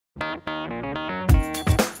Hey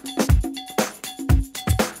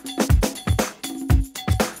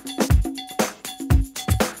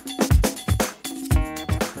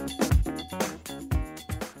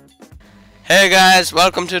guys,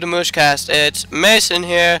 welcome to the Mooshcast. It's Mason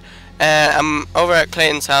here, and I'm over at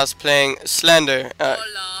Clayton's house playing Slender.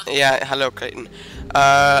 Yeah, hello Clayton.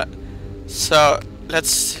 So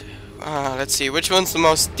let's see which one's the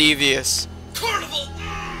most devious. Carnival.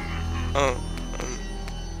 Oh,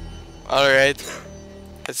 all right,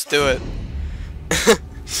 let's do it.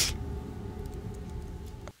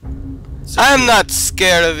 I'm not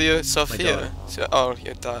scared of you, Sophia. Oh,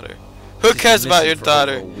 your daughter. Who cares about your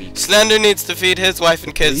daughter? Slender needs to feed his wife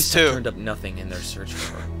and kids too. Turned up nothing in their search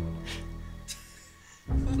for her.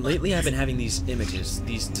 Lately, I've been having these images,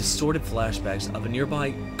 these distorted flashbacks of a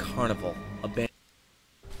nearby carnival.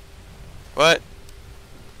 What?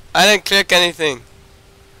 I didn't click anything.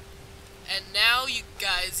 And now, you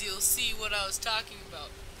guys, you'll see what I was talking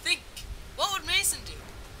about. Think, what would Mason do?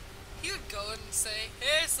 He would go and say,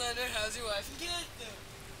 "Hey, Slender, how's your wife and kids doing?"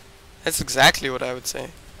 That's exactly what I would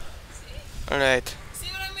say. Alright. See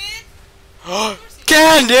what I mean? Oh,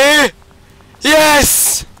 candy!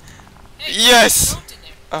 Yes! Hey, yes!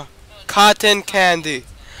 Oh, cotton candy.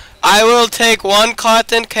 I will take one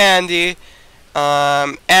cotton candy,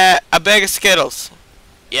 and a bag of Skittles.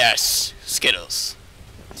 Yes, Skittles.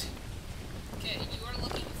 Okay, you are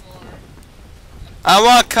looking for... I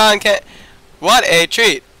want cotton candy. What a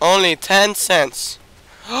treat. Only 10 cents.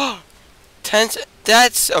 10 cents?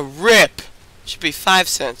 That's a rip. Should be 5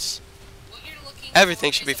 cents.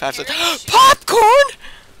 Everything should be 5 cents. Popcorn!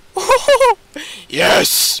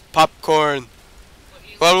 Yes! Popcorn.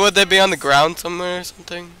 Well, would they be on the ground somewhere or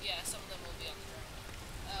something? Yeah, some of them will be on the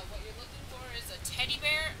ground. What you're looking for is a teddy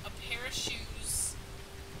bear, a pair of shoes,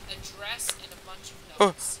 a dress, and a bunch of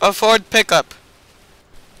notes. Oh, a Ford pickup.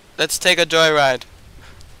 Let's take a joyride.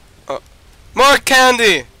 Oh. More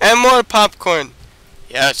candy! And more popcorn!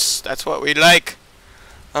 Yes, that's what we like.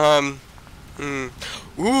 Ooh!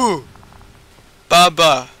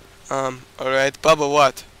 Bubba. Alright, Bubba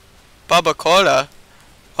what? Bubba Cola?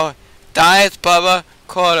 Oh, Diet Bubba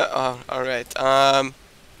Cola. Oh, alright.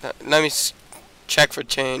 Let me check for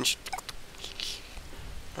change.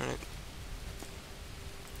 Alright.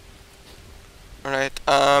 Alright,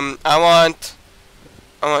 I want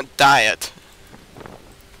Diet.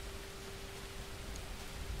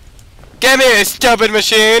 Give me a stupid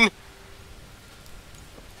machine!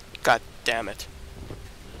 God damn it.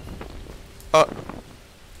 Oh.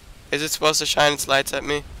 Is it supposed to shine its lights at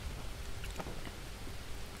me?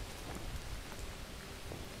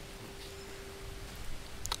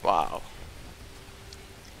 Wow.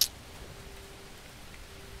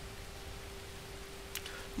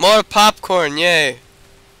 More popcorn, yay.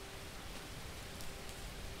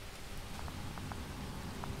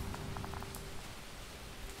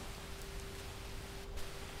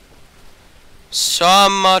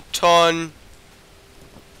 Samaton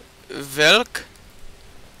Vilk?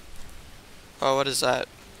 Oh, what is that?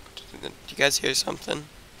 Did you guys hear something?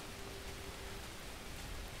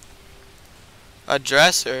 A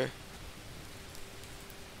dresser?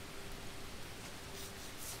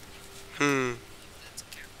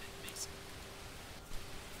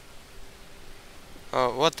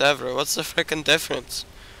 Oh, whatever. What's the frickin' difference?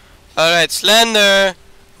 Alright, Slender!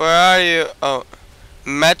 Where are you? Oh.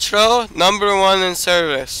 Metro? #1 in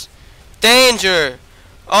service. Danger!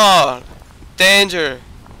 Oh, danger.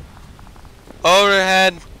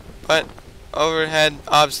 Overhead, what? Overhead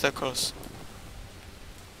obstacles.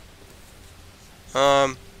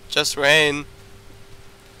 Just rain.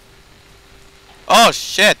 Oh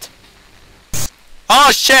shit!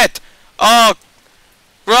 Oh shit! Oh,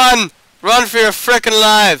 run! Run for your frickin'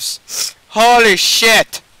 lives! Holy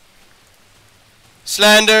shit!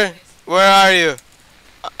 Slender, where are you?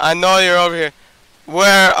 I know you're over here.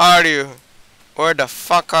 Where are you? Where the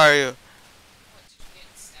fuck are you?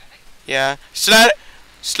 Yeah. Slender,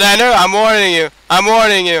 I'm warning you. I'm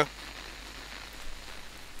warning you.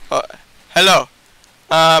 Oh, hello.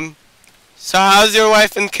 So how's your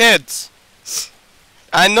wife and kids?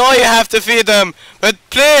 I know you have to feed them, but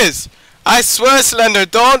please, I swear, Slender,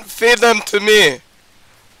 don't feed them to me.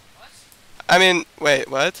 I mean, wait,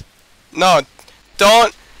 what? No,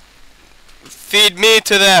 don't feed me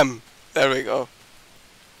to them. There we go.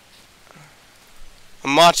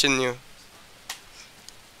 I'm watching you.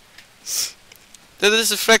 Dude,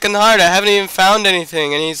 this is freaking hard. I haven't even found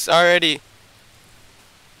anything, and he's already...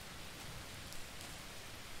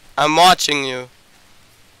 I'm watching you.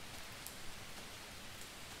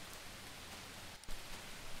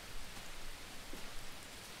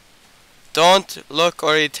 Don't look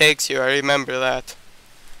or he takes you. I remember that.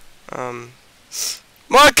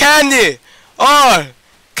 More candy! Oh!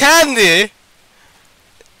 Candy?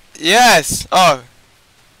 Yes! Oh.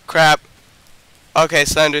 Crap. Okay,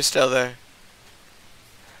 Slender's still there.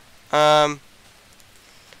 One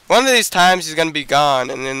of these times he's gonna be gone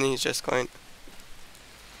and then he's just going...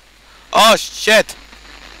 Oh shit!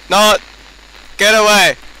 No! Get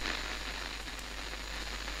away!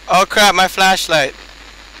 Oh crap, my flashlight.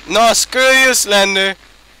 No, screw you, Slender!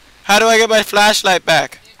 How do I get my flashlight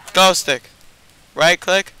back? Glow stick. Right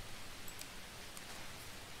click.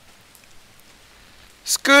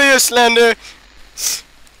 Screw you, Slender!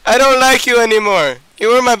 I don't like you anymore. You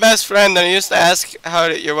were my best friend and I used to ask how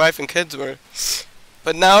your wife and kids were.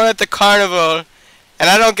 But now we're at the carnival and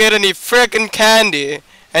I don't get any frickin' candy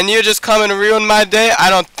and you just come and ruin my day? I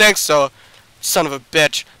don't think so. Son of a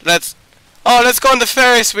bitch. Let's go on the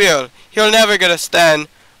Ferris wheel. He'll never get a stand.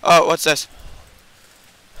 Oh, what's this?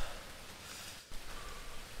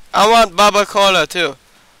 I want Bubba Cola too.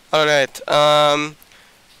 Alright, oh,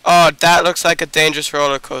 that looks like a dangerous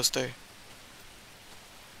roller coaster.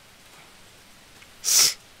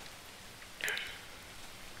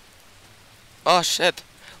 Oh shit.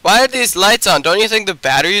 Why are these lights on? Don't you think the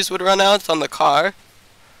batteries would run out on the car?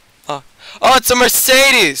 Oh, it's a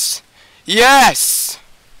Mercedes! Yes!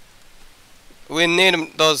 We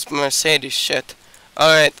need those Mercedes shit.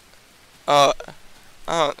 Alright. Oh,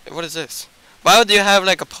 what is this? Why would you have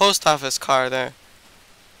like a post office car there?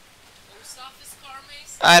 Post office car,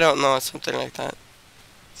 Mason? I don't know, something like that.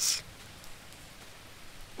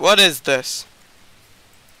 What is this?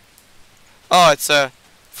 Oh, it's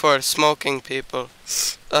for smoking people.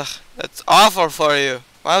 Ugh, that's awful for you.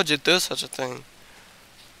 Why would you do such a thing?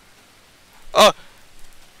 Oh,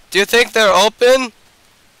 do you think they're open?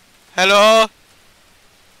 Hello?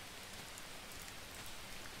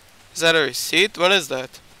 Is that a receipt? What is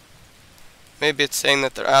that? Maybe it's saying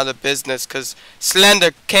that they're out of business because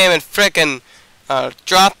Slender came and frickin'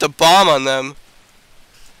 dropped a bomb on them.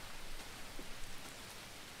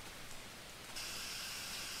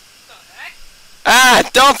 Ah,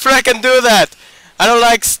 don't frickin' do that! I don't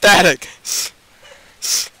like static.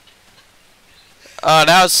 Oh,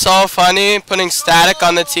 that was so funny, putting static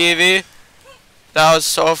on the TV. That was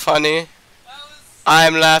so funny.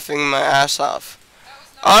 I'm laughing my ass off.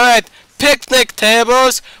 Alright, picnic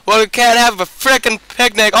tables. Well, we can't have a frickin'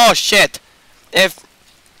 picnic. Oh, shit.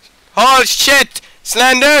 Oh, shit!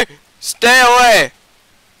 Slender! Stay away!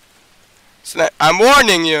 I'm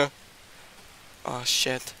warning you. Oh,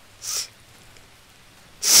 shit.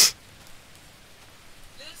 This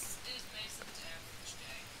is Mason's average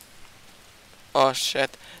day. Oh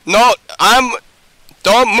shit. No,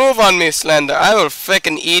 don't move on me, Slender. I will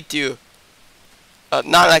frickin' eat you.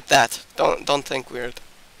 Not like that. Don't think weird.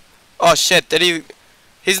 Oh shit,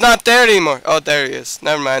 he's not there anymore. Oh, there he is.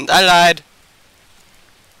 Never mind. I lied.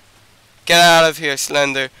 Get out of here,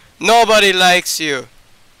 Slender. Nobody likes you.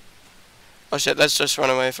 Oh shit, let's just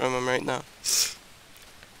run away from him right now.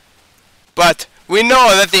 But we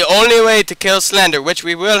know that the only way to kill Slender, which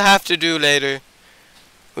we will have to do later,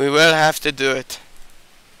 we will have to do it.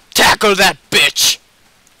 Tackle that bitch!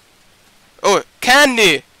 Oh,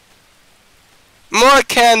 candy! More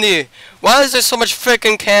candy! Why is there so much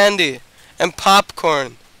frickin' candy? And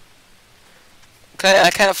popcorn. Okay,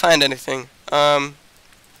 I can't find anything.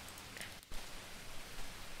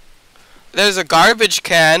 There's a garbage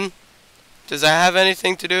can. Does that have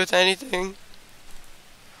anything to do with anything?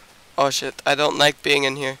 Oh shit, I don't like being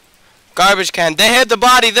in here. Garbage can. They hid the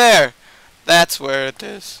body there! That's where it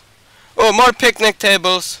is. Oh, more picnic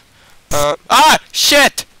tables.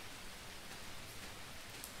 Shit!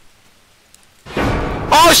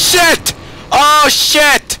 Oh shit! Oh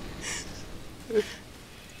shit!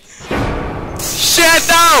 Shit,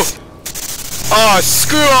 no! Oh,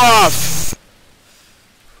 screw off!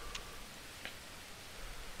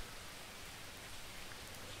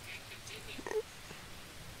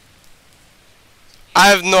 I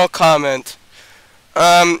have no comment. Would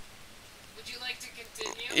you like to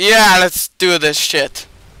continue? Yeah, let's do this shit.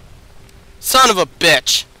 Son of a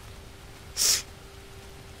bitch.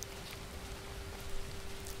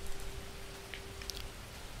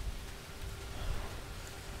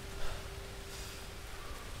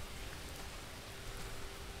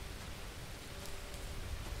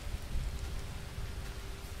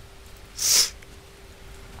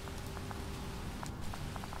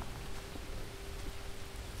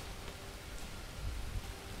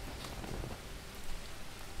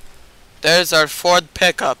 There's our Ford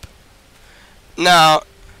pickup. Now,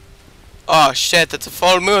 oh shit, it's a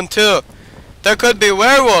full moon too. There could be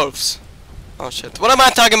werewolves. Oh shit. What am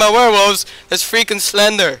I talking about? Werewolves? That's freaking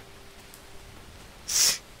Slender.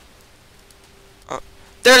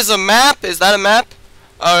 There's a map? Is that a map?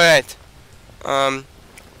 Alright. Where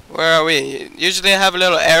are we? Usually I have a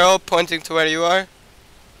little arrow pointing to where you are.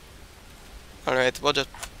 Alright, we'll just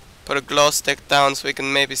put a glow stick down so we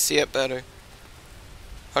can maybe see it better.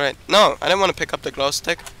 Alright, no, I didn't want to pick up the glow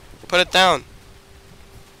stick. Put it down.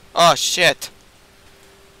 Oh shit.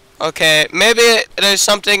 Okay, maybe there's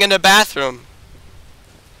something in the bathroom.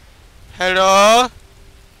 Hello?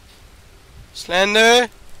 Slender?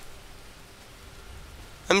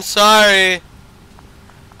 I'm sorry.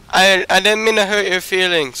 I didn't mean to hurt your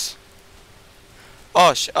feelings.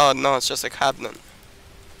 Oh oh no, it's just a cabinet.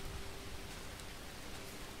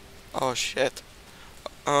 Oh shit.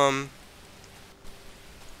 I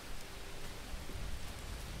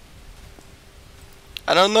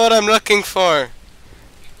don't know what I'm looking for.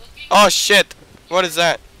 Oh shit. What is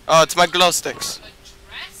that? Oh, it's my glow sticks. A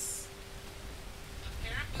dress, a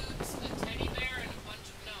pair of boots, a teddy bear, and a bunch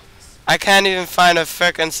of notes. I can't even find a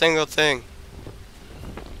frickin' single thing.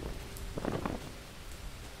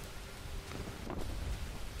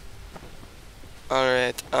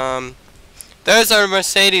 Alright, there's our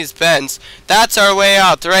Mercedes-Benz. That's our way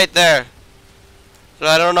out, right there. So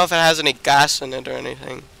I don't know if it has any gas in it or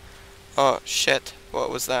anything. Oh, shit. What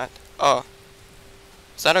was that? Oh.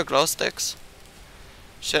 Is that our glow sticks?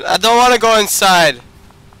 Shit, I don't want to go inside.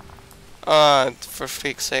 For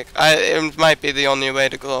freak's sake. It might be the only way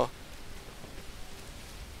to go.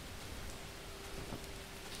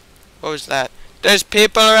 What was that? There's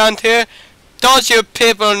people around here? Don't you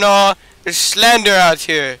people know there's Slender out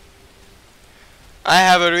here? I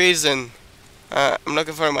have a reason. I'm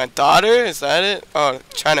looking for my daughter, is that it? Oh,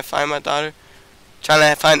 trying to find my daughter.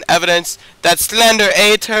 Trying to find evidence that Slender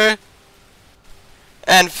ate her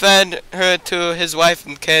and fed her to his wife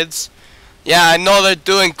and kids. Yeah, I know they're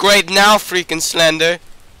doing great now, freaking Slender.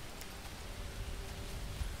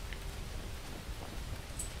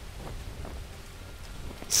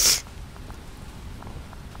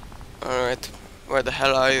 Alright, where the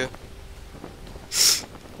hell are you?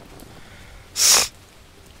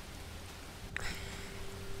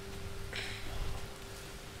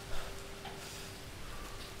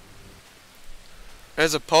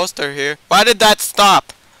 There's a poster here. Why did that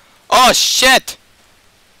stop? Oh shit!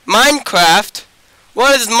 Minecraft?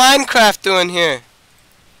 What is Minecraft doing here?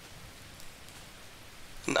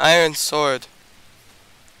 An iron sword.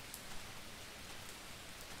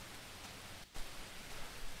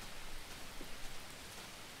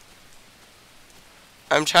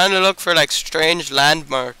 I'm trying to look for like strange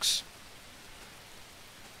landmarks.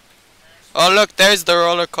 Oh look, there's the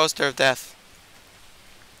roller coaster of death.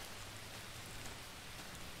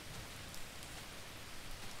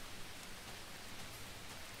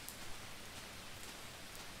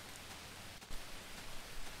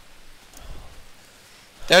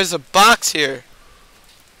 There's a box here.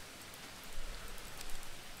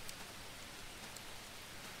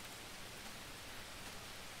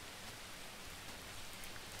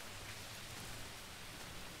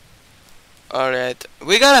 Alright,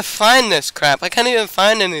 we gotta find this crap. I can't even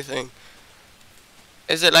find anything.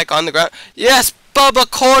 Is it like on the ground? Yes, Bubba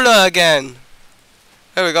Cola again.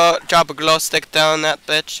 There we go. Drop a glow stick down that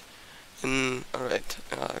bitch. And alright,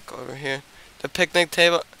 go over here. The picnic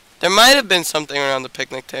table. There might have been something around the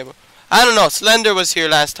picnic table. I don't know. Slender was here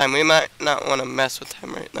last time. We might not want to mess with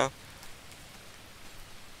him right now.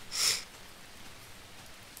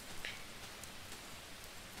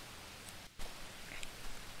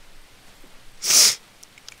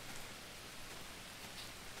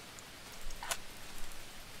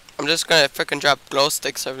 I'm just gonna frickin' drop glow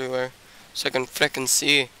sticks everywhere so I can frickin'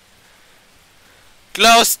 see.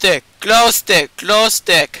 Glow stick, glow stick, glow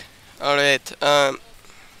stick. Alright,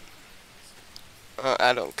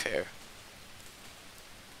 I don't care.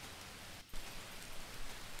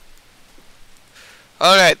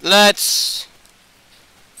 Alright, let's...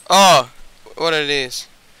 Oh, what are these?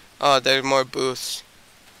 Oh, there's more booths.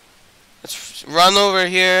 Let's run over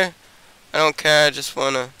here. I don't care, I just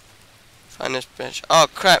wanna find this bitch. Oh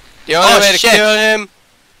crap, the only way to kill him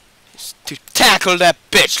is to tackle that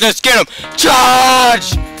bitch. Let's get him!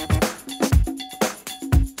 Charge!